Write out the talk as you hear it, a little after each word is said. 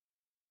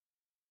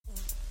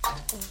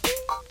Welcome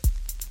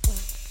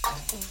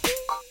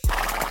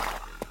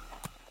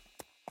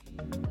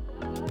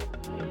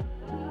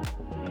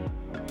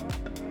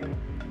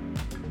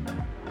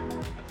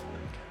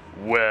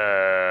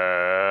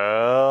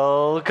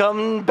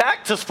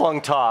back to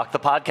Splunk Talk, the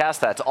podcast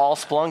that's all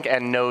Splunk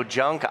and no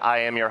junk. I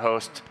am your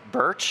host,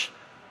 Birch.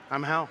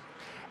 I'm Hal.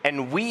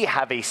 And we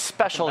have a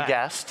special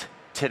guest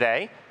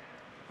today,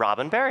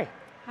 Robin Berry.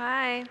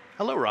 Hi.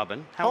 Hello,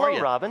 Robin. How are you?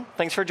 Hello, Robin.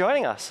 Thanks for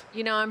joining us.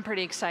 You know, I'm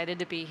pretty excited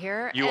to be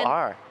here. You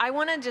are. I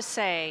want to just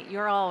say, you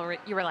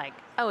were like,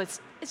 oh,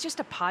 it's just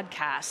a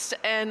podcast.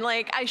 And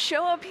like, I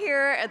show up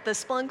here at the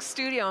Splunk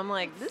studio, I'm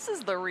like, this is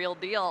the real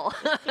deal.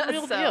 It's the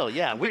real deal,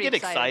 yeah. We get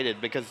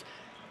excited because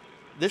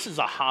this is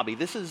a hobby.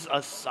 This is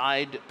a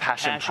side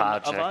passion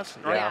project of us,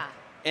 right? Yeah.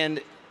 And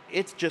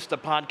it's just a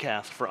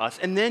podcast for us.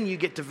 And then you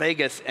get to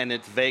Vegas, and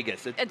it's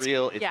Vegas. It's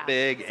real, it's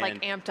big. It's and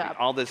like amped up.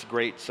 All this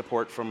great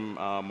support from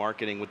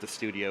marketing with the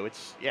studio.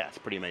 It's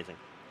pretty amazing.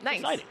 Nice.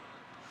 Exciting.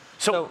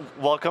 So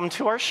welcome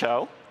to our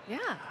show. Yeah,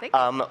 thank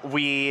you.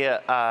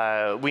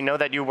 We know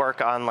that you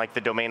work on like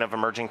the domain of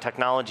emerging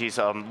technologies.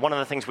 One of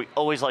the things we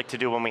always like to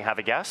do when we have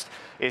a guest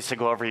is to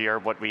go over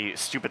what we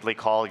stupidly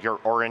call your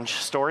orange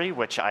story,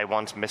 which I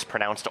once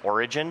mispronounced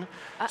origin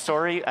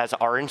story as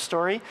orange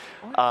story.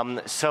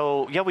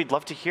 So yeah, we'd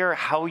love to hear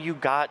how you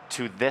got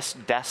to this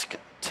desk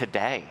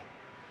today.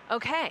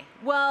 Okay.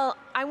 Well,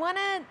 I want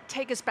to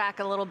take us back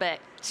a little bit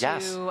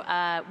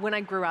to when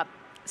I grew up.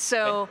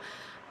 So. Okay.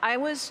 I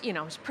was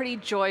pretty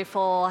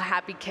joyful,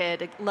 happy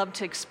kid, loved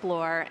to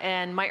explore,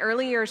 and my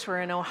early years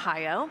were in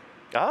Ohio.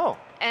 Oh.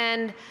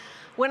 And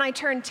when I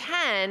turned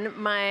 10,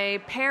 my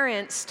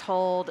parents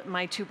told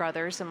my two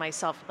brothers and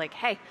myself, like,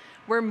 hey,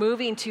 we're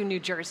moving to New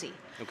Jersey.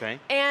 Okay.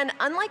 And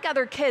unlike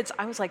other kids,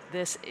 I was like,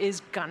 this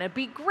is gonna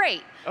be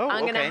great.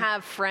 I'm gonna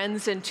have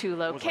friends in 2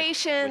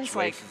 locations.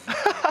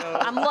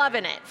 I'm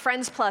loving it.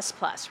 Friends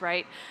plus,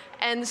 right?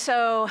 And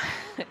so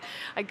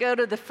I go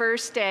to the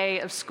first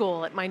day of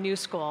school at my new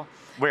school.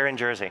 Where in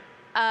Jersey?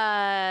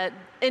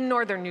 In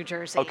northern New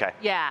Jersey. Okay.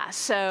 Yeah.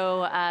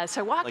 So I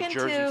walk like into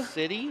Jersey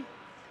City.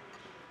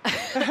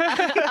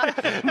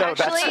 No,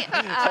 actually,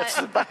 that's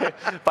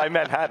by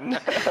Manhattan.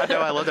 No,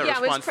 I love that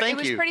response. It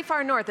was pretty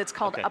far north. It's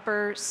called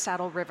Upper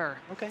Saddle River.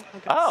 Okay.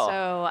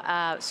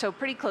 Oh. So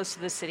pretty close to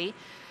the city.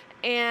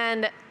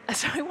 And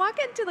so I walk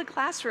into the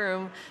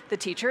classroom, the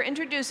teacher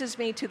introduces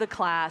me to the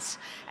class,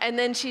 and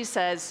then she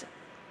says,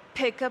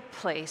 pick a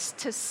place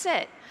to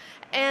sit.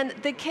 And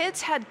the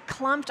kids had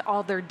clumped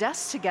all their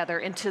desks together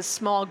into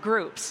small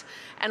groups.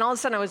 And all of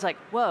a sudden I was like,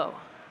 whoa,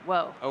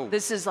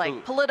 this is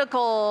like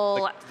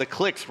political. The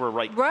cliques were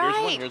right.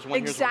 Right, here's one,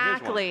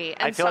 exactly. Here's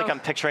And I feel like I'm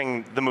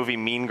picturing the movie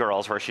Mean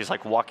Girls where she's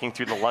like walking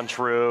through the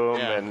lunchroom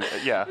and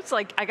It's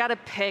like, I got to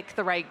pick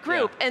the right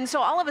group. Yeah. And so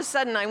all of a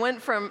sudden I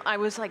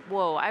was like,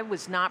 whoa, I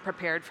was not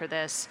prepared for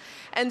this.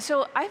 And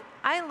so I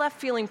left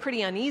feeling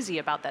pretty uneasy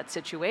about that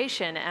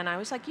situation. And I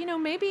was like,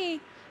 maybe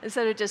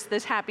instead of just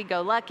this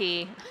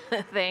happy-go-lucky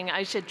thing,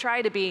 I should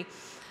try to be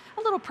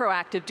a little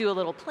proactive, do a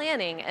little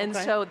planning. And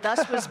so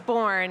thus was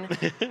born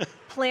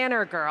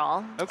Planner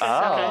Girl. Okay.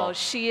 So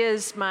she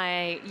is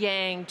my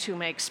yang to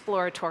my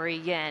exploratory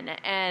yin.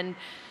 And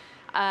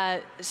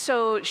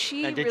so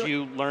she And did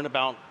you learn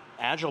about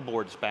Agile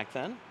boards back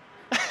then?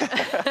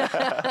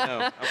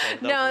 No, okay.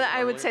 No,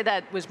 I would say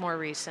that was more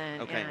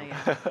recent. Okay.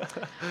 Yeah.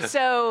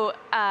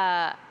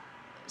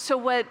 So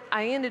what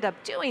I ended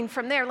up doing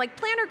from there, like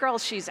Planner Girl,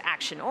 she's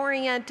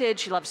action-oriented.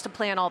 She loves to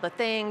plan all the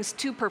things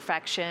to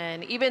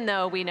perfection, even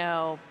though we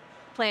know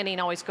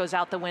planning always goes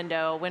out the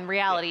window when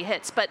reality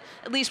hits. But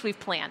at least we've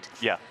planned.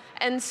 Yeah.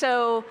 And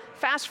so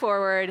fast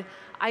forward,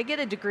 I get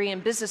a degree in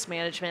business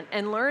management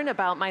and learn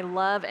about my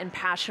love and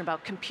passion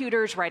about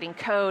computers, writing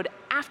code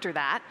after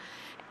that.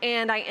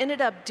 And I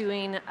ended up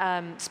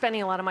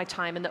spending a lot of my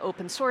time in the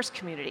open source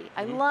community.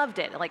 I loved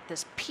it, like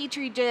this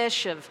petri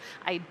dish of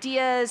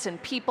ideas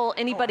and people.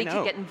 Anybody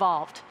can get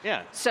involved.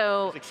 Yeah,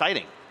 so it's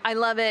exciting. I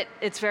love it.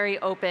 It's very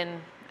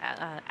open,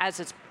 as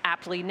it's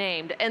aptly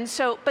named. And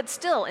so, but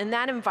still, in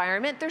that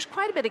environment, there's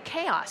quite a bit of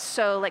chaos.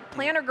 So like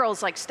Planner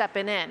Girl's like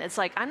stepping in. It's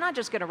like, I'm not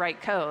just gonna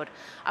write code.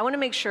 I wanna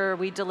make sure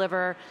we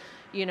deliver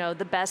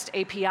the best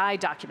API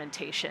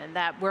documentation,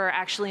 that we're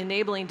actually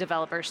enabling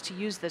developers to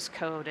use this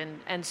code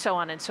and so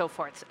on and so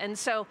forth. And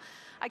so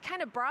I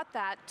kind of brought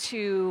that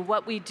to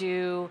what we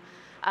do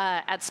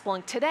at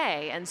Splunk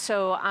today. And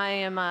so I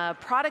am a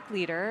product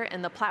leader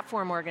in the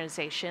platform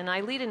organization. I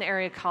lead an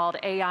area called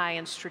AI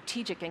and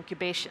strategic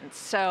incubations.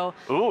 So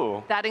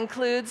that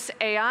includes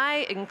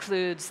AI,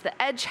 includes the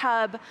Edge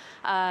Hub,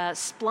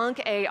 Splunk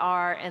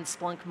AR, and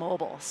Splunk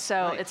Mobile.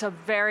 So it's a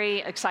very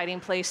exciting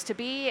place to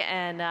be,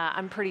 and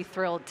I'm pretty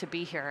thrilled to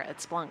be here at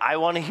Splunk. I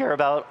want to hear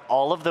about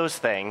all of those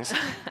things,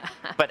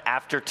 but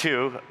after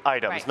 2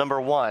 items. Right. Number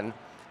 1,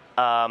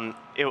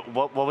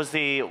 What was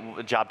the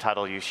job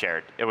title you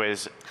shared? It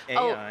was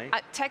AI.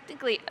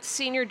 Technically,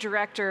 Senior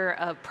Director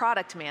of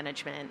Product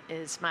Management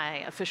is my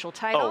official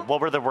title. Oh,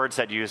 what were the words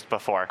that you used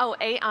before? Oh,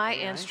 AI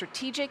and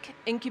Strategic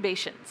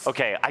Incubations.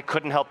 Okay, I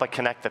couldn't help but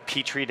connect the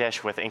Petri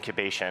dish with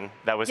incubation.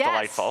 That was Yes.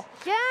 delightful.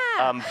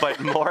 Yeah. But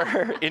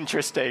more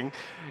interesting,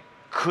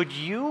 could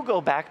you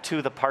go back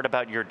to the part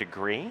about your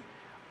degree?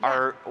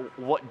 Yeah.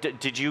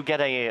 Did you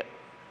get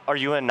are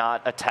you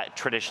not a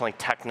traditionally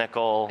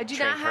technical I do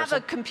trained not have person?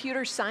 a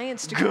computer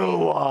science degree.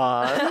 Go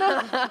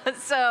on.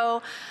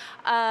 So,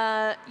 when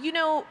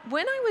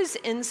I was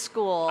in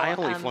school, I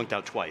only flunked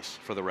out twice,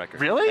 for the record.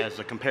 Really? As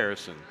a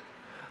comparison.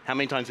 How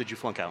many times did you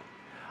flunk out?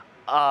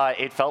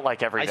 It felt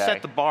like every day. I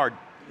set the bar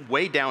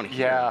way down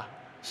here. Yeah.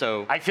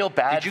 So I feel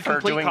bad did you for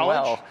complete doing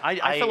college? well.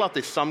 I fill out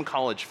some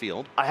college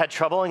field. I had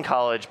trouble in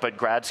college, but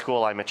grad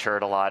school I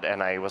matured a lot,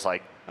 and I was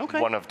like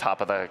one of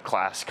top of the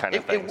class kind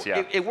of things.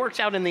 It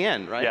works out in the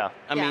end, right? Yeah.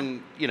 I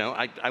mean,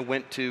 I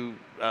went to,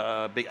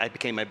 I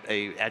became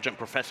a adjunct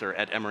professor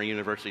at Emory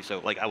University,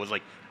 so I was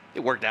like,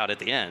 it worked out at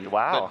the end.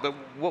 Wow. But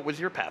what was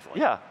your path like?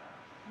 Yeah.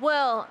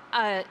 Well,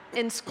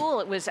 in school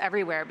it was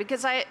everywhere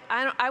because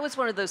I was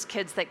one of those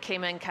kids that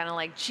came in kind of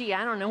like, gee,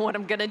 I don't know what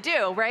I'm going to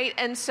do, right?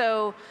 And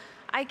so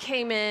I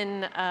came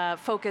in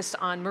focused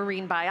on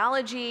marine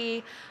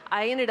biology.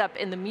 I ended up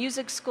in the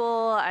music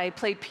school. I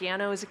played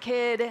piano as a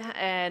kid,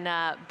 and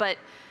but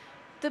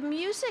the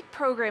music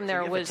program there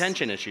you have was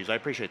attention issues. I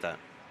appreciate that.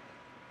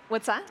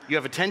 What's that? You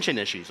have attention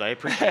issues. I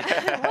appreciate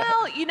that.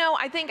 Well,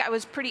 I think I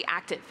was pretty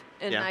active,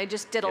 and Yeah. I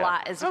just did a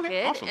lot as a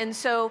kid. Awesome. And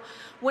so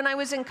when I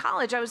was in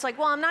college, I was like,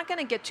 well, I'm not going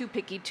to get too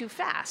picky too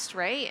fast,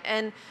 right?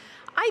 And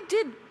I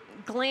did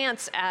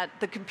glance at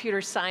the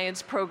computer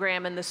science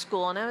program in the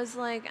school, and I was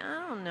like,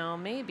 I don't know,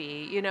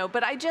 maybe,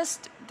 but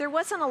there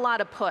wasn't a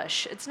lot of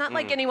push. It's not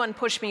like anyone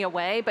pushed me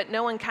away, but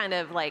no one kind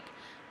of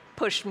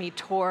pushed me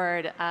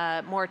toward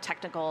a more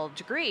technical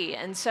degree.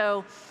 And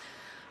so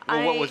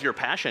Well, what was your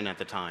passion at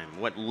the time?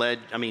 What led,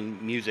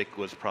 music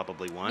was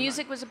probably one.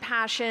 Music was a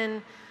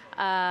passion,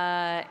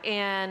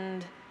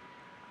 and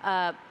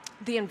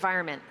the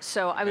environment.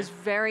 So I was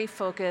very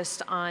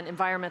focused on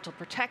environmental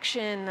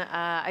protection.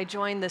 I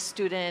joined the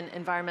student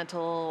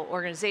environmental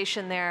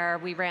organization there.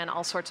 We ran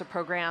all sorts of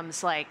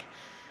programs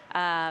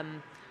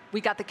we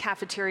got the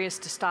cafeterias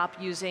to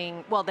stop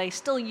using, well, they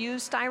still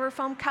use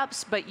styrofoam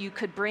cups, but you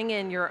could bring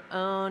in your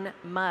own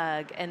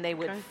mug and they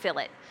would fill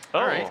it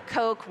with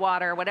Coke,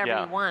 water,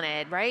 whatever you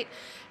wanted, right?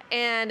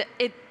 And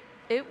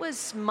it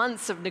was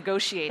months of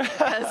negotiating.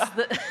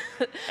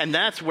 And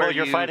that's where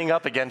you're fighting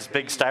up against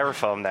big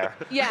styrofoam there.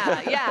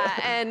 Yeah.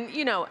 And,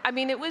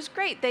 it was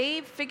great.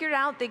 They figured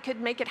out they could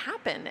make it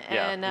happen.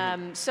 Yeah.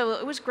 And so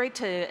it was great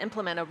to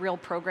implement a real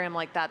program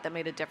like that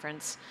made a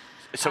difference.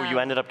 So you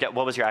ended up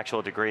what was your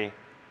actual degree?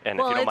 And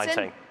if you don't mind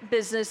saying.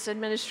 Business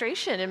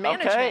administration and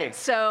management. Okay.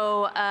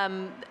 So,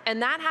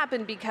 and that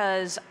happened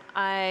because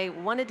I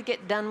wanted to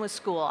get done with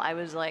school. I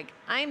was like,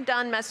 I'm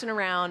done messing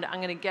around. I'm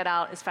going to get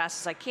out as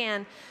fast as I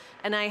can.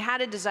 And I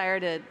had a desire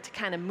to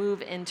kind of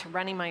move into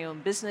running my own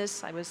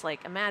business. I was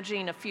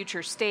imagining a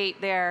future state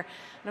there.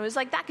 And I was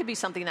like, that could be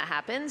something that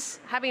happens.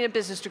 Having a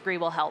business degree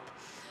will help.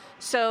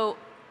 So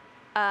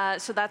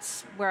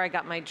that's where I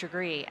got my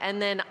degree.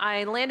 And then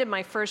I landed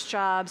my first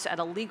jobs at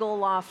a legal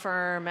law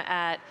firm,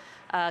 at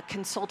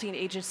consulting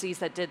agencies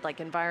that did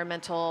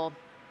environmental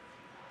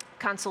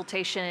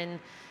consultation.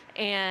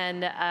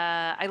 And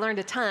I learned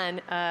a ton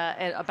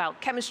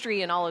about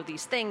chemistry and all of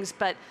these things,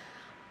 but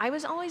I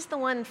was always the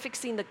one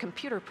fixing the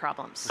computer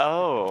problems.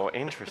 Oh,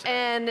 interesting.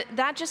 And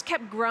that just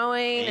kept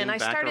growing, and I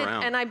started,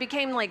 around. and I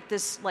became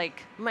this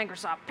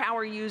Microsoft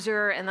Power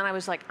user, and then I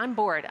was like, I'm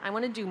bored. I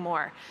want to do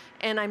more.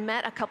 And I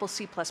met a couple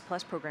C++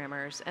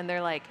 programmers, and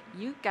they're like,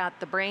 you got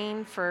the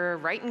brain for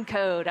writing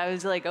code. I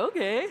was like,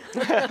 okay.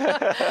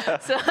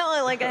 So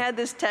I had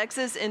this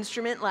Texas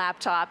Instrument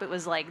laptop. It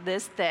was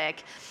this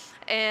thick.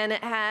 And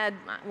it had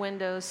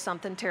Windows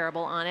something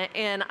terrible on it,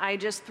 and I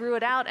just threw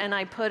it out and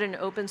I put an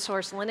open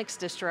source Linux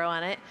distro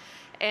on it.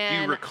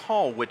 And Do you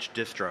recall which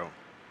distro?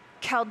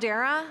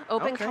 Caldera,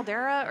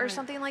 Caldera or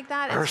something like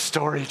that. Her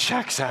story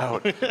checks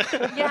out.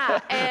 Yeah.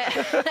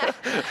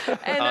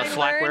 And I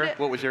Slackware, learned,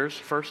 what was yours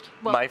first?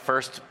 My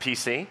first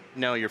PC?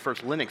 No, your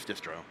first Linux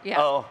distro. Yeah.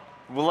 Oh,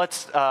 well,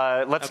 let's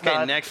Okay,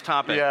 not. next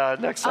topic. Yeah,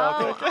 next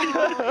topic.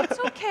 It's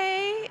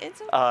okay.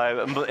 It's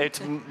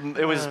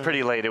okay. It was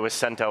pretty late. It was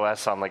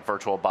CentOS on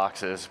virtual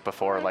boxes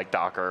before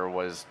Docker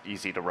was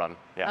easy to run.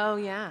 Yeah. Oh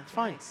yeah. It's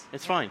fine. Nice.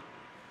 It's fine.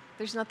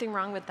 There's nothing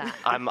wrong with that.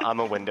 I'm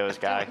a Windows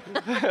guy.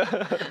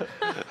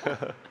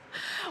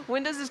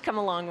 Windows has come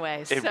a long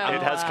way. It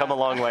has come a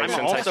long way I'm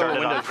since also I a started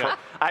Windows off. guy.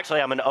 Actually,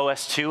 I'm an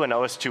OS2 and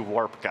OS2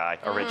 Warp guy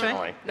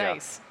originally.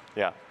 Nice.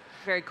 Yeah.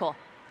 Very cool.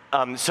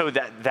 So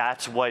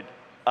that's what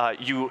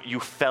you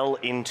fell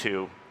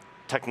into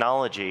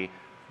technology,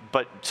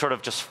 but sort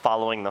of just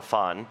following the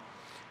fun.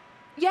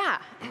 Yeah,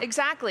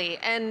 exactly.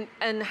 And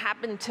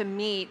happened to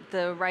meet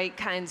the right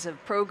kinds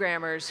of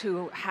programmers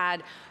who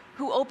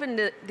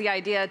opened the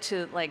idea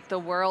to the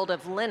world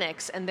of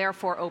Linux and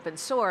therefore open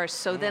source.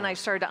 So then I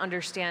started to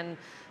understand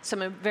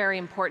some very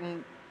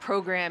important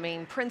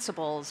programming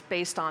principles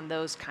based on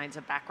those kinds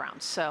of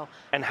backgrounds. So,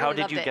 and how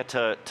really did you get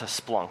to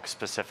Splunk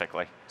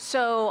specifically?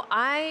 So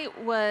I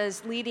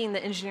was leading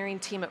the engineering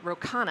team at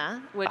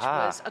Rokana, which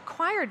was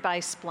acquired by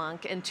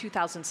Splunk in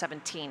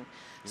 2017.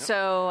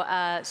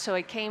 Yep. So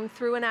it came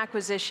through an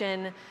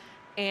acquisition,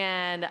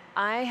 and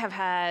I have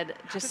had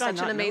just such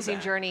an amazing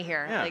journey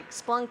here. Yeah. Like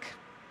Splunk.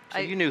 So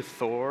you knew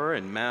Thor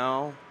and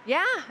Mel.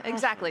 Yeah,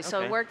 exactly. Awesome. So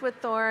Okay. I worked with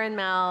Thor and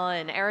Mel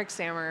and Eric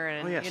Sammer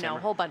and Sammer. a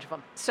whole bunch of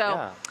them.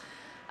 So,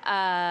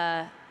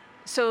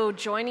 so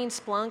joining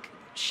Splunk,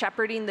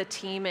 shepherding the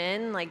team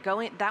in,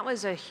 that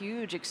was a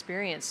huge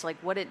experience. Like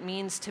what it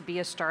means to be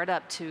a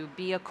startup, to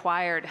be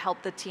acquired,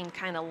 help the team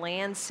kind of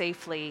land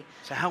safely.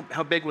 So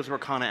how big was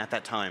Rokana at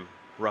that time,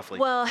 roughly?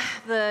 Well,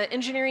 the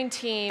engineering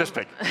team. This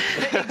big.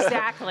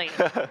 Exactly.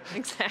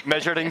 Exactly.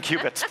 Measured in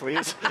cubits,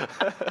 please.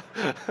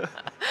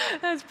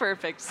 That's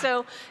perfect.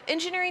 So,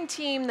 engineering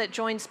team that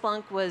joined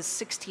Splunk was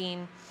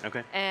 16.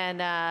 Okay.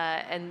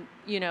 And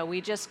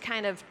we just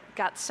kind of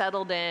got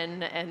settled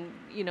in, and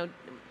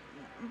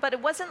but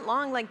it wasn't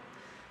long. Like,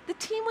 the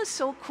team was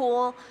so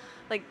cool.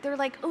 Like, they're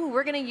like, oh,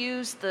 we're going to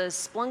use the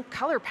Splunk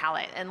color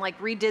palette, and like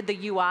redid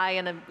the UI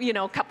in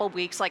a couple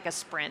weeks, like a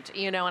sprint,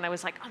 and I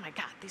was like, oh my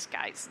God, these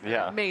guys,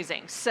 they're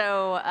amazing.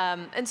 So,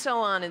 and so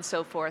on and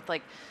so forth.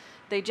 Like,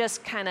 they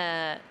just kind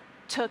of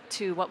took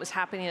to what was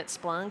happening at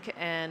Splunk,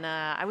 and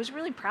I was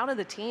really proud of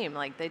the team.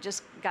 Like, they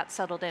just got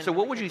settled in. So really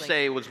what would you quickly.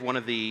 say was one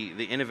of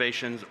the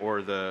innovations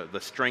or the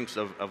strengths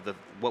of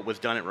what was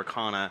done at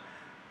Rokana,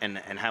 and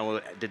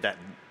how did that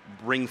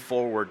bring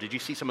forward? Did you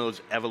see some of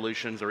those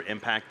evolutions or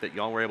impact that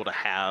y'all were able to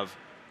have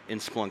in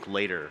Splunk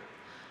later?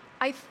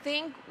 I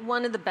think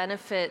one of the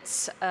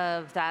benefits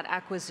of that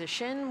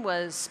acquisition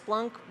was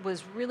Splunk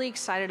was really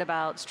excited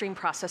about stream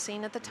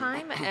processing at the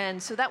time,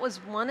 and so that was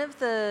one of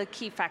the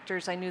key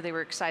factors I knew they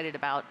were excited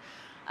about.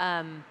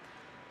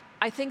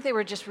 I think they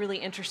were just really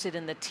interested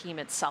in the team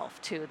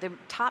itself too. The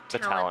top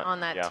talent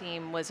on that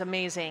team was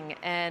amazing,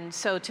 and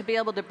so to be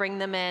able to bring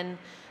them in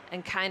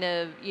and kind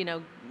of,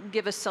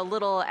 give us a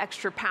little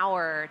extra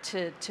power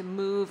to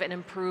move and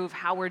improve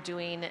how we're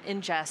doing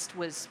ingest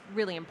was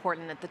really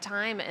important at the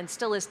time and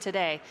still is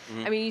today.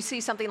 Mm-hmm. I mean, you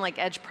see something like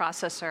Edge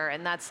Processor,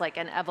 and that's like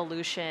an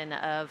evolution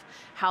of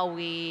how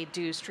we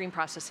do stream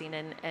processing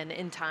and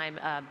in-time,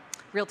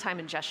 real-time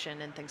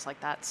ingestion and things like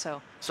that.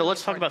 So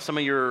let's talk about some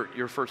of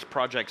your first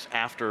projects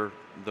after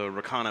the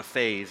Rokana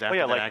phase,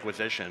 after that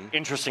acquisition.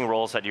 Interesting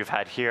roles that you've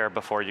had here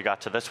before you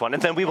got to this one,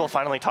 and then we will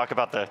finally talk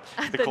about the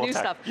cool new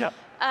tech. stuff. Yeah.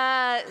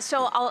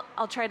 So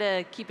I'll try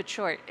to keep it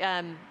short.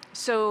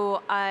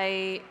 So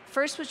I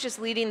first was just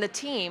leading the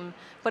team,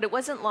 but it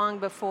wasn't long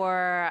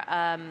before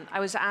I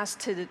was asked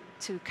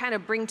to kind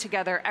of bring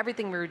together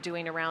everything we were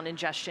doing around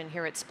ingestion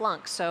here at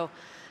Splunk. So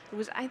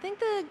I think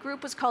the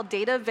group was called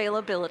Data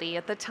Availability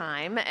at the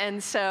time,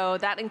 and so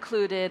that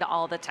included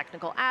all the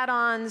technical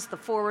add-ons, the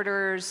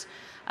forwarders,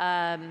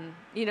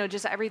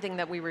 just everything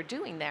that we were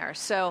doing there.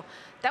 So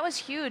that was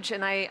huge,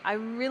 and I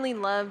really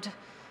loved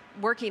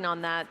working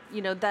on that.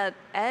 That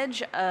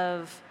edge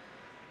of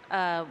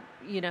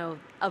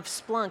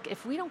Splunk.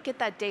 If we don't get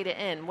that data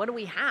in, what do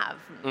we have?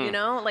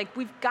 Like,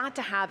 we've got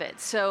to have it.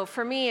 So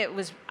for me, it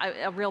was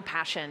a real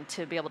passion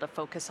to be able to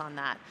focus on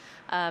that.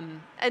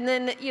 And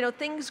then,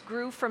 things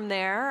grew from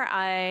there.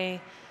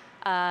 I,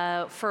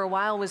 for a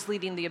while, was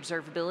leading the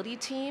observability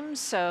team.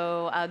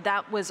 So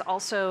that was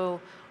also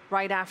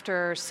right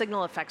after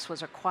Signal Effects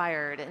was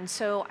acquired. And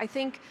so I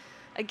think,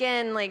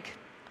 again, like,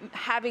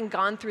 having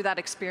gone through that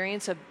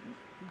experience of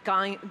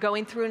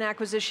going through an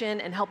acquisition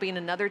and helping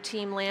another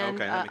team land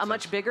a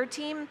much bigger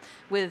team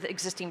with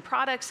existing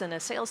products and a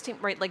sales team,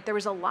 right? Like, there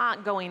was a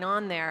lot going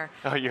on there.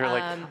 Oh, you're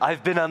like,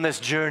 I've been on this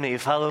journey,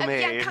 follow me.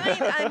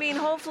 Yeah, I mean,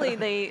 hopefully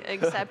they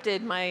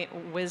accepted my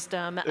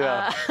wisdom.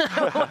 Yeah.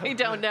 I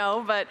don't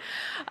know, but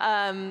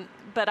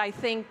I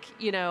think,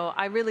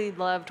 I really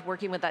loved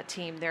working with that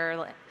team.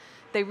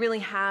 They really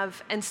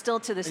have, and still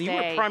to this day. You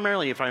were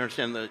primarily, if I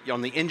understand,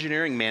 on the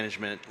engineering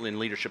management and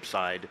leadership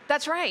side.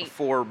 That's right.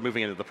 Before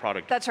moving into the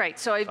product. That's right.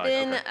 So I've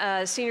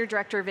been Senior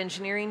Director of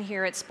Engineering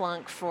here at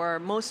Splunk for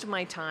most of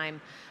my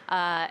time,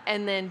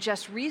 and then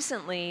just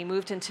recently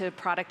moved into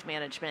product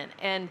management.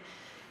 And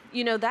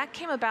that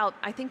came about,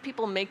 I think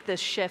people make this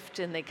shift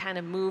and they kind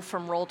of move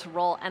from role to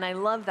role, and I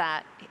love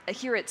that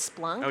here at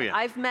Splunk. Oh, yeah.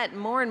 I've met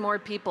more and more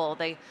people.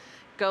 They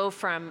go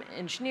from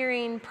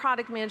engineering,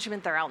 product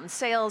management, they're out in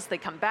sales, they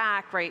come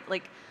back, right?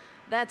 Like,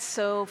 that's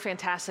so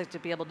fantastic to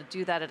be able to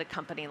do that at a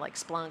company like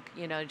Splunk,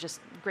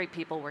 just great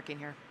people working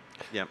here.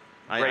 Yeah.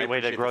 Great way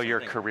to grow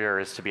your career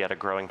is to be at a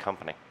growing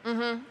company.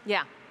 Mm-hmm.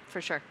 Yeah,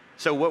 for sure.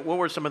 So what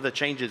were some of the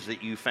changes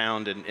that you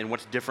found, and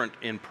what's different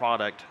in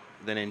product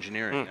than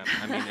engineering.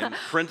 I mean,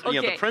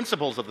 the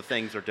principles of the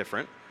things are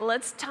different.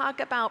 Let's talk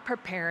about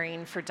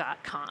preparing for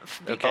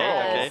 .conf, because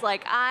Okay.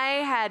 like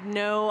I had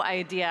no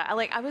idea.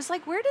 I was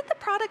like, where did the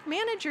product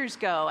managers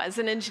go as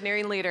an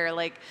engineering leader?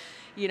 Like,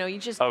 you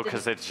just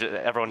because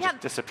everyone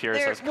just disappears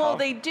as well, conf.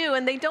 they do,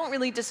 and they don't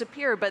really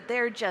disappear, but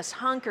they're just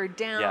hunkered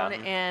down. Yeah.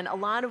 And a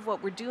lot of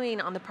what we're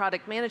doing on the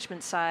product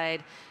management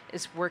side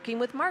is working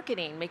with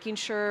marketing, making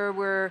sure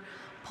we're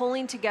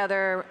pulling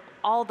together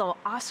all the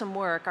awesome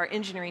work our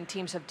engineering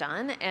teams have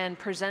done and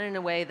present in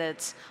a way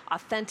that's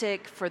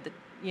authentic for the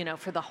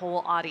for the whole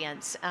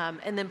audience,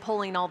 and then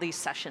pulling all these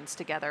sessions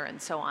together and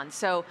so on.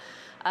 So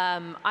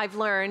I've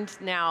learned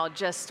now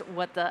just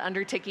what the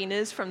undertaking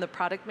is from the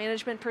product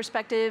management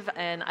perspective,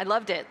 and I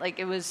loved it. Like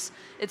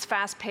it's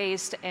fast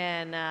paced,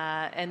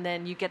 and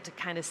then you get to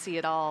kind of see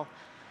it all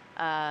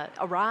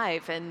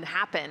arrive and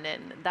happen,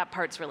 and that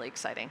part's really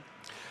exciting.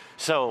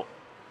 So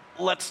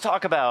let's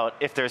talk about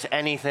if there's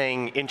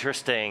anything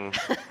interesting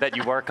that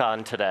you work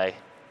on today.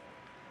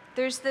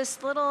 There's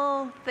this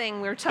little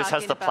thing we were talking about.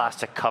 This has the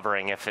plastic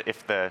covering if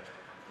the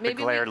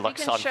glare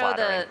looks unflattering.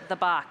 Maybe you can show the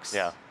box.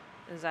 Yeah.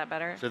 Is that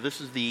better? So this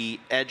is the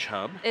Edge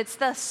Hub. It's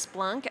the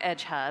Splunk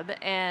Edge Hub,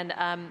 and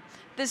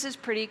this is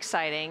pretty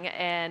exciting.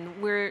 And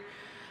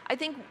I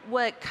think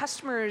what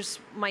customers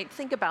might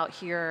think about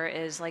here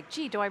is like,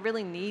 gee, do I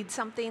really need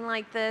something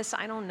like this?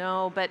 I don't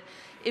know. But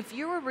if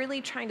you were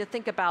really trying to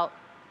think about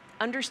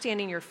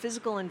understanding your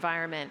physical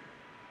environment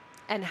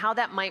and how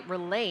that might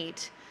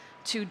relate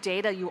to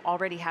data you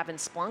already have in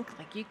Splunk,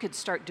 like you could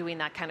start doing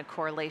that kind of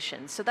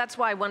correlation. So that's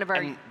why one of our...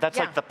 And that's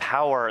like the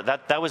power,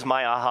 that was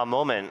my aha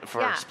moment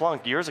for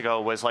Splunk years ago,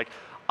 was like,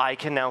 I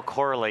can now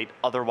correlate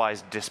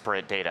otherwise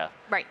disparate data.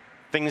 Right.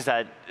 Things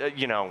that,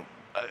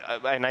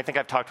 and I think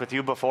I've talked with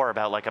you before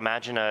about like,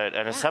 imagine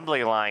an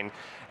assembly line,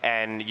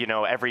 and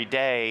every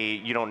day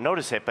you don't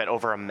notice it, but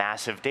over a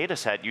massive data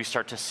set, you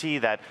start to see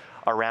that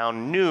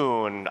around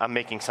noon, I'm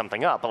making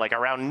something up, but like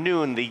around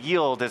noon, the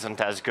yield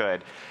isn't as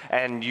good.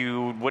 And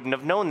you wouldn't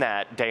have known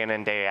that day in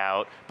and day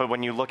out, but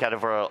when you look at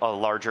over a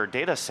larger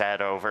data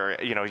set over,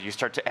 you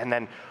start to, and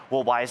then,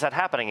 well, why is that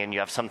happening? And you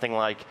have something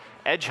like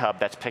Edge Hub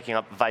that's picking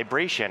up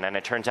vibration, and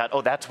it turns out,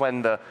 oh, that's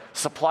when the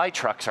supply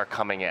trucks are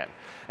coming in.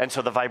 And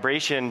so the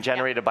vibration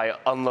generated by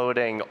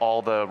unloading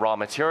all the raw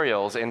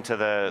materials into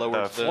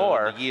the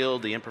floor the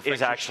yield, the imperfections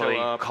is actually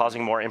show up.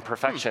 causing more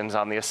imperfections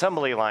on the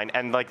assembly line.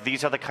 And like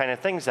these are the kind of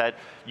things that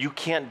you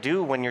can't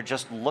do when you're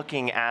just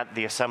looking at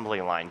the assembly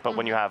line. But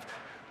when you have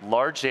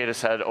large data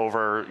set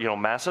over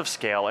massive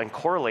scale and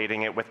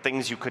correlating it with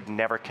things you could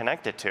never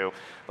connect it to,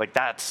 like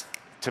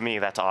to me,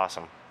 that's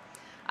awesome.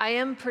 I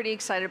am pretty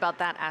excited about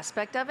that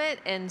aspect of it.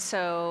 And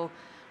so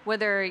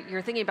whether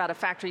you're thinking about a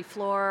factory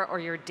floor or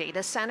your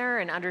data center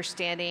and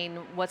understanding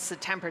what's the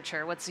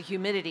temperature, what's the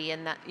humidity,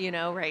 and that,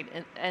 right,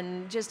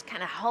 and just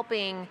kind of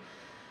helping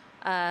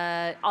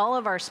all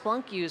of our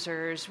Splunk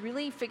users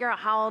really figure out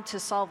how to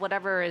solve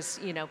whatever is,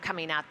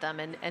 coming at them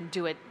and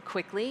do it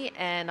quickly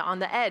and on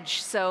the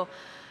edge. So,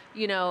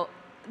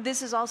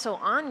 this is also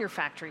on your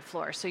factory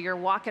floor, so you're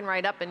walking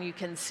right up and you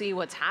can see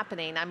what's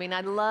happening. I mean,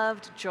 I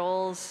loved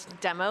Joel's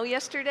demo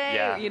yesterday,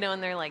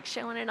 and they're like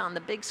showing it on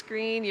the big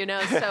screen,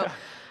 so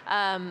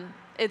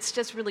it's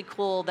just really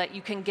cool that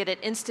you can get it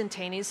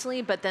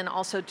instantaneously, but then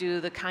also do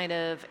the kind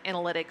of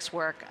analytics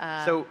work.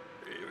 So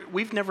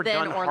we've never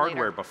done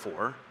hardware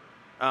before.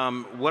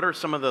 What are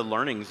some of the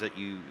learnings that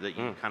you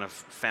kind of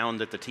found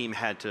that the team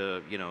had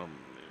to,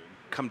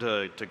 come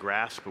to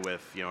grasp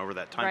with, over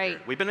that time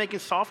period? We've been making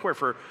software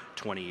for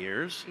 20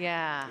 years.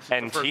 Yeah.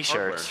 And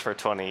T-shirts for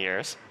 20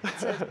 years.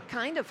 It's a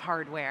kind of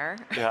hardware.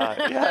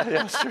 Yeah,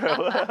 that's true.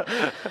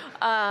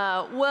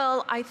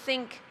 Well, I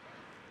think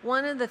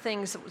one of the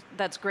things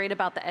that's great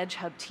about the Edge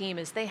Hub team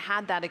is they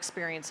had that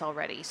experience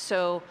already.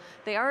 So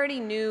they already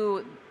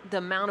knew the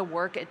amount of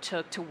work it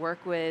took to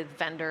work with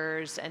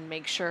vendors and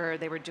make sure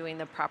they were doing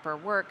the proper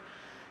work.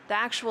 The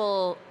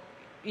actual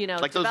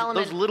like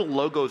development. Those little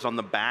logos on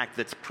the back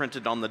that's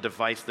printed on the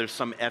device, there's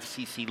some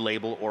FCC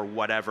label or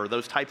whatever,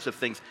 those types of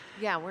things.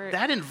 Yeah,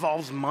 that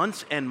involves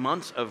months and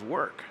months of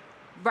work.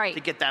 Right. To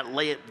get that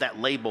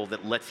label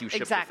that lets you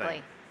ship the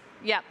thing.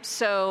 Yep.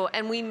 So,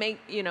 and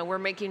we're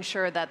making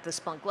sure that the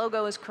Splunk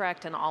logo is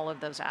correct and all of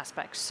those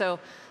aspects. So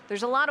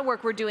there's a lot of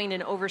work we're doing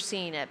in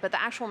overseeing it, but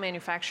the actual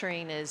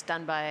manufacturing is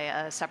done by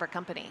a separate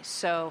company.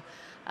 So,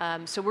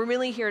 so we're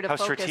really here to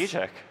focus. How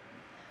strategic.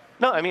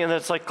 No, I mean,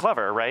 that's like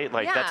clever, right?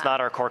 Like that's not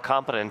our core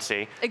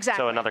competency.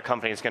 Exactly. So another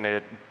company is going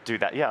to do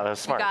that. Yeah,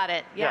 that's smart. You got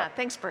it. Yeah.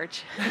 Thanks,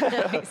 Birch.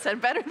 You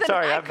said better than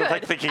Sorry, I could. I'm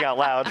like thinking out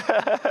loud.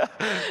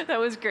 That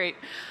was great.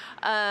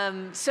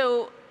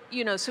 So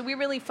we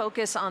really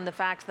focus on the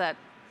fact that,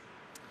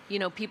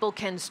 people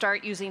can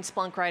start using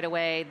Splunk right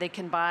away. They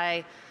can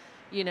buy,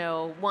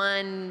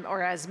 one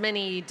or as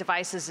many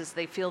devices as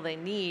they feel they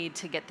need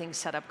to get things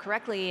set up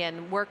correctly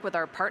and work with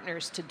our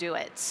partners to do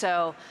it.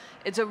 So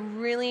it's a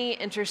really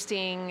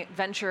interesting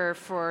venture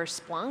for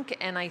Splunk,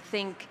 and I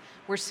think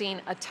we're seeing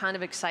a ton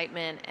of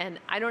excitement. And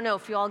I don't know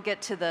if you all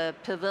get to the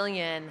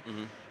pavilion,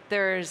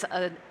 There's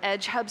an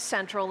Edge Hub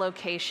Central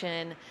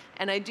location,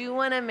 and I do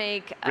want to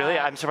make... Really?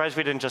 I'm surprised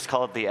we didn't just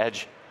call it the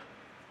Edge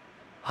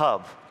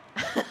Hub.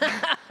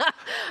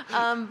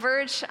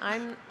 Birch,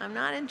 I'm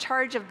not in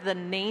charge of the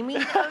naming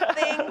of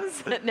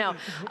things. No,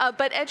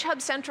 but Edge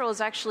Hub Central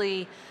is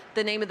actually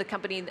the name of the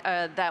company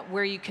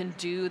where you can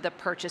do the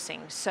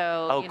purchasing.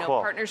 So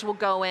cool. Partners will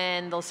go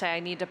in, they'll say, I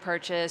need to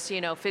purchase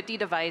 50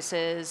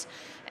 devices,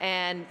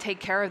 and take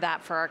care of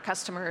that for our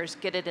customers,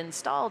 get it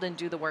installed and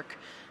do the work,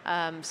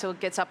 so it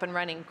gets up and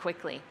running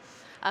quickly.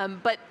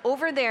 But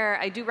over there,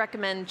 I do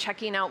recommend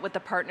checking out what the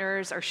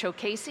partners are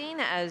showcasing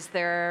as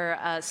their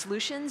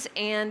solutions.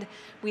 And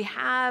we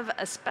have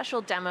a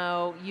special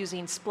demo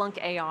using Splunk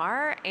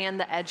AR and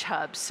the Edge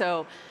Hub.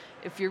 So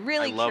if you're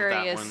really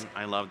curious...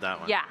 I love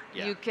that one. Yeah.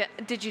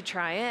 Did you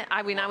try it?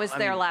 I was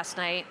there last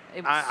night.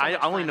 It was I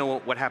only know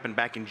what happened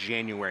back in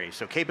January.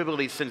 So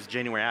capabilities since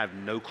January, I have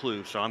no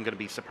clue. So I'm going to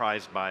be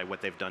surprised by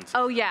what they've done since.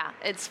 Oh, yeah.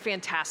 It's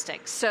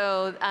fantastic.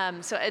 So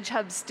Edge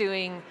Hub's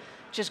doing...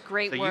 just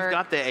great work. So you've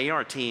got the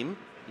AR team,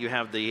 you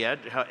have the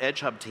Edge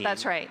Hub team.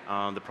 That's right.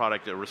 The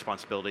product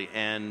responsibility,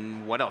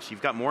 and what else?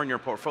 You've got more in your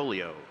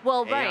portfolio.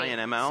 Well, AI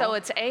and ML? So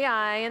it's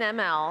AI and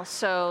ML.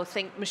 So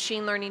think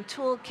machine learning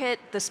toolkit,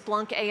 the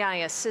Splunk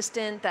AI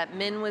assistant that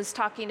Min was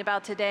talking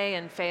about today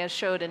and Faya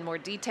showed in more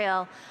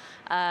detail,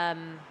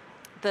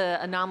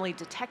 the anomaly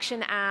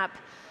detection app.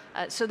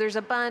 So there's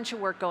a bunch of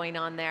work going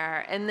on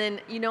there. And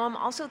then, I'm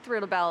also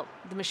thrilled about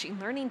the machine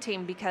learning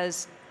team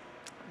because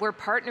we're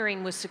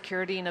partnering with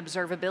security and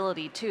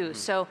observability too.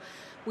 So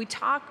we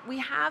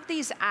have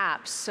these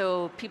apps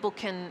so people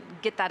can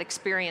get that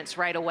experience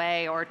right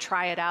away or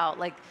try it out,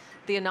 like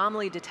the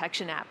anomaly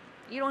detection app.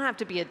 You don't have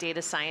to be a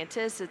data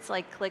scientist. It's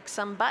like click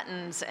some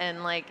buttons and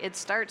it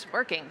starts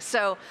working.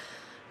 So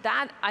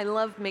that, I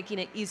love making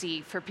it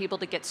easy for people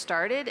to get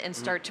started and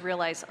start to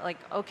realize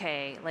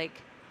okay,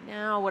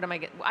 now what am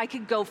I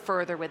could go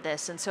further with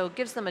this. And so it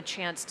gives them a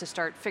chance to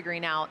start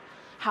figuring out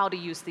how to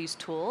use these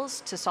tools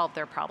to solve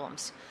their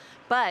problems.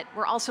 But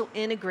we're also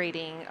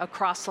integrating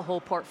across the whole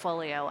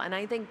portfolio, and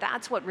I think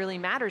that's what really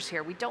matters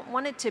here. We don't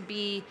want it to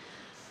be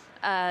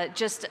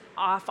just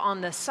off on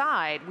the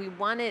side. We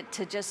want it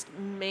to just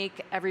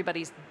make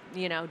everybody's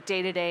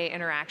day-to-day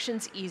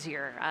interactions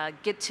easier,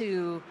 get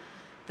to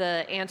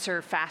the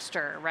answer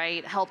faster,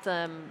 right? Help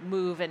them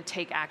move and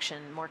take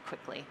action more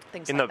quickly,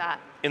 things like that.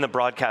 In the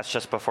broadcast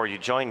just before you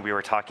joined, we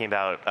were talking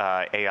about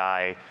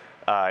AI.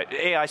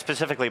 AI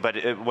specifically, but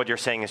what you're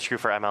saying is true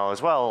for ML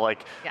as well.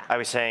 I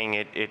was saying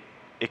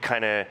it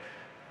kind of...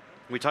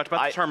 We talked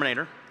about the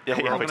Terminator.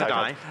 Yeah, we're all going to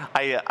die.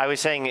 I was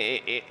saying,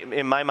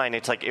 in my mind,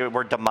 it's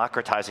we're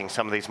democratizing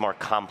some of these more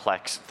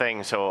complex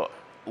things, so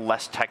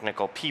less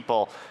technical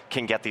people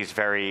can get these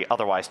very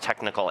otherwise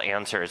technical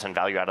answers and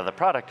value out of the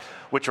product,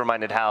 which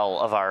reminded Hal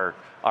of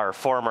our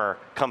former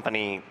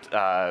company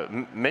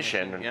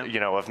mission,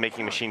 of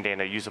making machine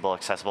data usable,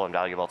 accessible, and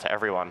valuable to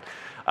everyone.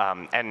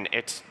 And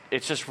it's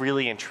just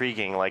really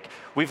intriguing.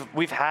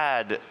 We've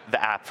had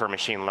the app for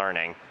machine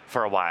learning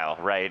for a while,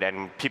 right?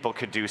 And people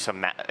could do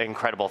some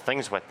incredible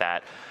things with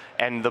that.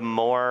 And the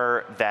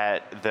more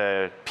that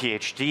the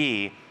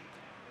PhD,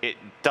 it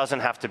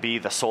doesn't have to be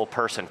the sole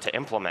person to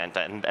implement,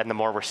 and the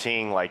more we're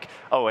seeing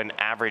an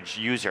average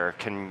user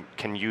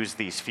can use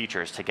these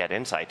features to get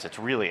insights. It's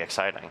really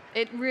exciting.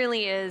 It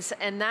really is,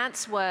 and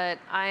that's what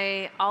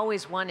I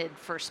always wanted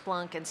for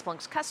Splunk and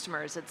Splunk's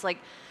customers.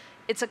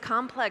 It's a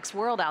complex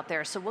world out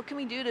there, so what can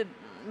we do to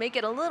make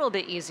it a little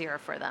bit easier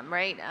for them,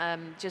 right?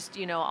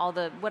 All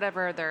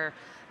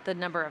the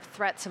number of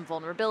threats and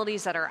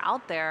vulnerabilities that are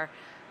out there,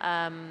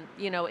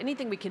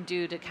 anything we can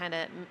do to kind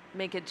of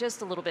make it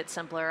just a little bit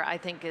simpler, I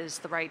think is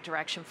the right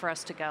direction for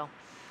us to go.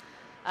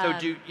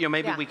 So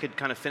maybe we could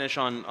kind of finish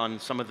on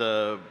some of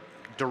the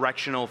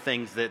directional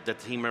things that the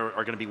team are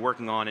going to be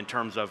working on in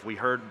terms of, we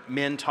heard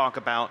Min talk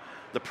about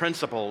the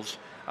principles,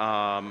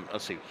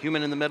 let's see,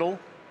 human in the middle,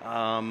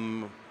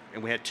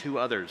 and we had two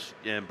others,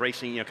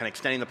 embracing, kind of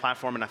extending the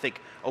platform, and I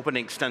think open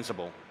and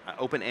extensible.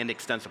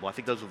 I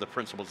think those are the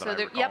principles that I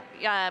recall.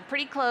 Yep,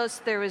 pretty close.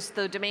 There was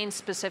the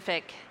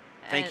domain-specific.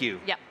 Thank you.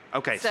 Yep.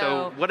 Okay,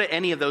 so what do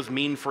any of those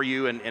mean for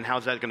you, and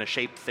how's that going to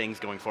shape things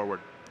going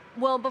forward?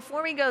 Well,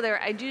 before we go there,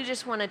 I do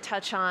just want to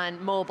touch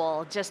on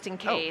mobile, just in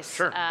case.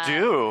 Oh,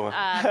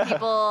 sure.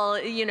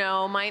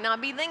 People, might not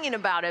be thinking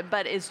about it,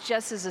 but it's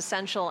just as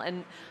essential.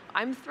 And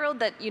I'm thrilled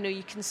that,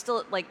 you can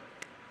still,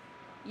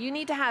 you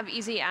need to have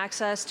easy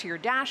access to your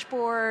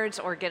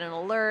dashboards or get an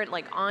alert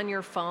on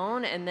your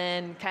phone and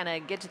then kind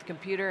of get to the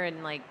computer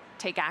and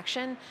take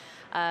action.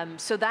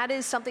 So that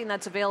is something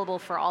that's available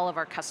for all of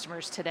our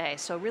customers today.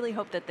 So really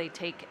hope that they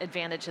take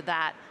advantage of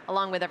that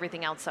along with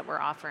everything else that we're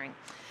offering.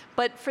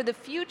 But for the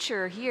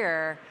future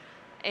here,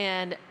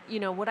 and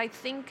what I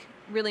think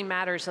really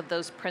matters of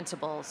those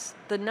principles,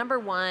 the number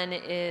one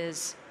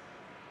is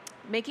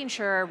making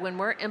sure when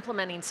we're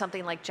implementing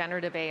something like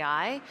generative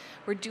AI,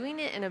 we're doing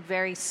it in a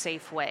very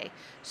safe way.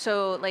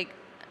 So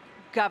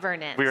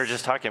governance. We were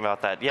just talking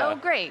about that. Yeah. Oh,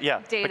 great.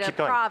 Yeah. Data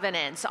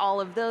provenance, all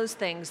of those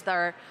things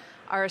are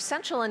are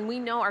essential, and we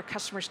know our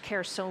customers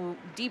care so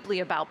deeply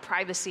about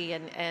privacy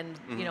and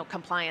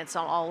compliance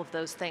on all of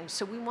those things.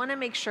 So we want to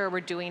make sure we're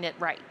doing it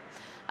right.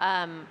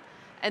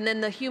 And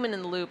then the human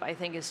in the loop, I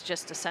think, is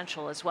just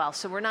essential as well.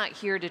 So we're not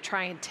here to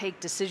try and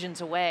take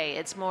decisions away.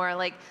 It's more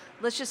like,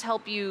 let's just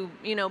help you,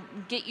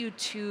 get you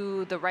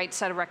to the right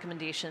set of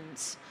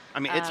recommendations. I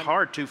mean, it's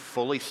hard to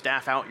fully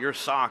staff out your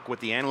SOC with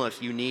the analysts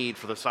you need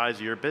for the size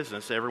of your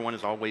business. Everyone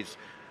is always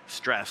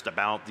stressed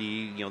about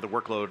the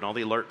workload and all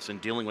the alerts and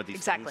dealing with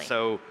these things.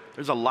 So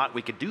there's a lot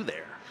we could do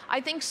there.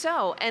 I think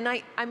so. And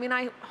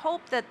I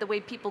hope that the way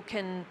people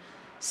can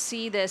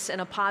see this in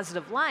a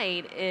positive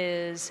light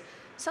is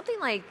something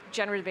like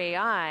generative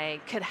AI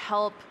could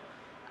help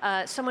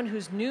someone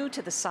who's new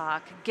to the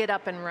SOC get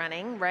up and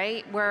running,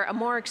 right? Where a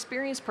more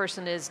experienced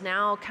person is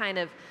now kind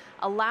of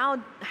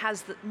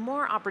has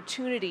more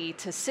opportunity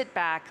to sit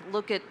back,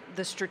 look at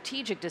the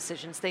strategic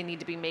decisions they need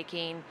to be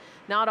making,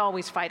 not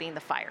always fighting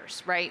the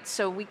fires, right?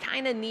 So we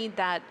kind of need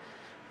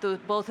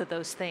both of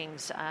those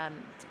things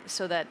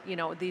so that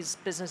these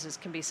businesses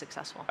can be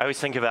successful. I always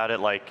think about it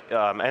like,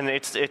 and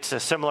it's a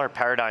similar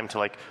paradigm to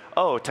like,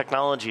 oh,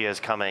 technology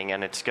is coming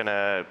and it's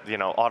gonna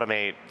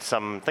automate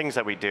some things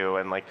that we do,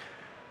 and like,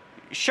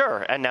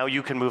 sure, and now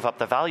you can move up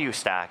the value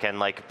stack and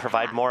like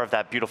provide more of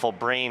that beautiful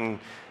brain,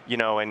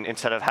 and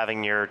instead of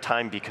having your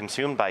time be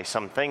consumed by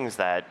some things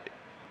that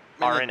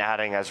aren't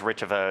adding as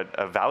rich of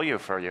a value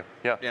for you.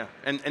 Yeah. Yeah,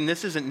 and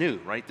this isn't new,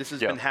 right? This has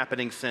been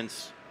happening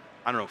since,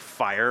 I don't know,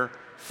 fire.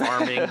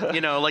 Farming,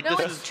 like no,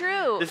 this is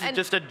true. This is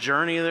just a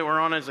journey that we're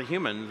on as a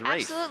human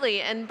race.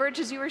 Absolutely, and Burge,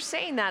 as you were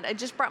saying that, it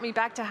just brought me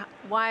back to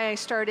why I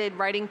started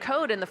writing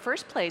code in the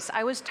first place.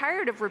 I was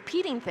tired of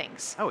repeating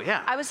things. Oh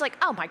yeah. I was like,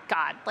 oh my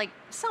God, like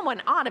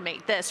someone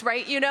automate this,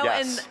 right?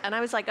 Yes. And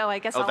I was like, oh, I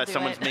guess I'll do it. Oh, that's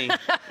someone's me.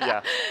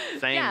 Yeah.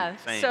 Same.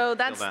 Same. So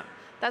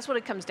that's what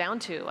it comes down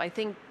to. I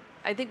think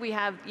we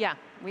have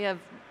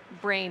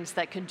brains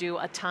that can do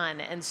a ton,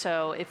 and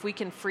so if we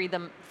can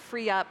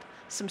free up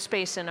some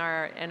space in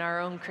our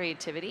own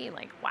creativity,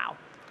 like, wow,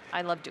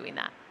 I love doing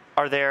that.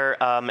 Are there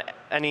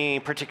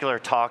any particular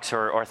talks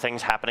or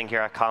things happening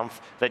here at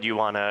Conf that you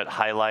want to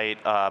highlight,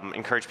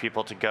 encourage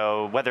people to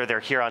go, whether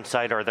they're here on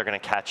site or they're going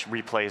to catch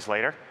replays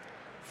later?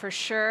 For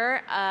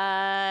sure.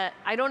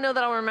 I don't know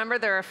that I'll remember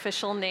their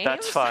official names.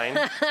 That's fine.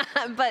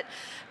 But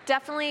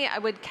definitely I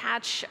would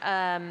catch,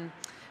 there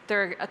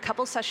are a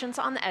couple sessions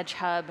on the Edge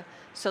Hub,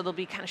 so they'll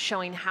be kind of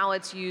showing how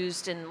it's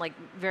used in like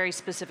very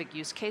specific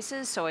use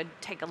cases, so I'd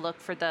take a look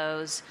for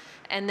those.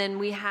 And then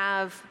we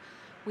have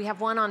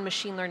one on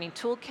Machine Learning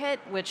Toolkit,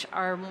 which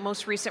our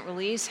most recent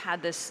release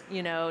had this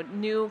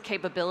new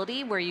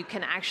capability where you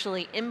can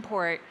actually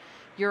import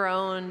your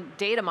own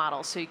data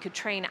model, so you could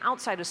train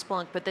outside of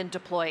Splunk but then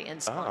deploy in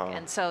Splunk.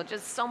 And so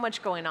just so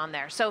much going on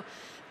there. So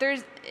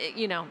there's,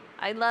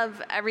 I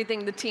love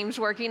everything the team's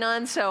working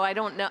on, so I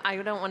don't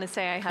want to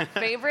say I have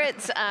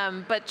favorites,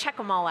 but check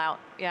them all out.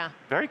 Yeah.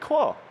 Very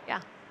cool.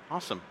 Yeah.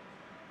 Awesome.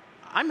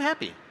 I'm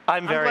happy.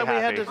 I'm very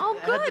glad happy.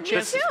 We had the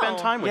chance to spend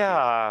time with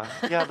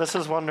you. Yeah, this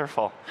is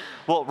wonderful.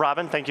 Well,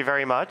 Robin, thank you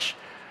very much.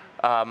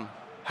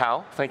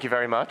 Hal, thank you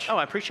very much. Oh,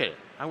 I appreciate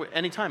it.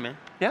 Anytime, man.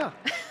 Yeah.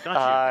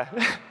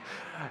 Gotcha.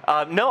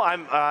 No,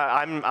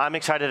 I'm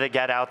excited to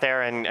get out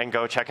there and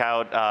go check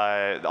out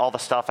all the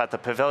stuff at the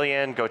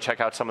pavilion. Go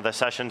check out some of the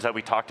sessions that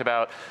we talked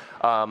about.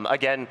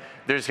 Again,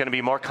 there's going to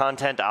be more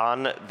content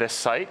on this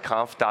site,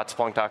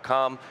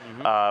 conf.splunk.com.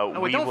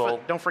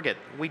 Don't forget,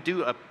 we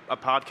do a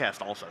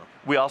podcast also.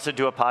 We also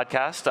do a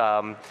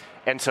podcast,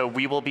 and so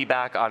we will be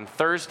back on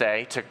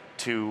Thursday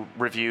to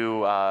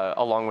review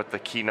along with the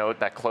keynote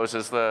that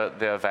closes the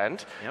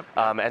event. Yep.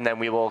 And then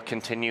we will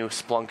continue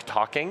Splunk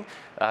talking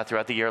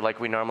throughout the year like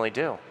we normally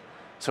do.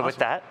 So Awesome. with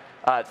that,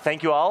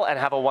 thank you all and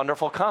have a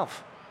wonderful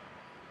conf.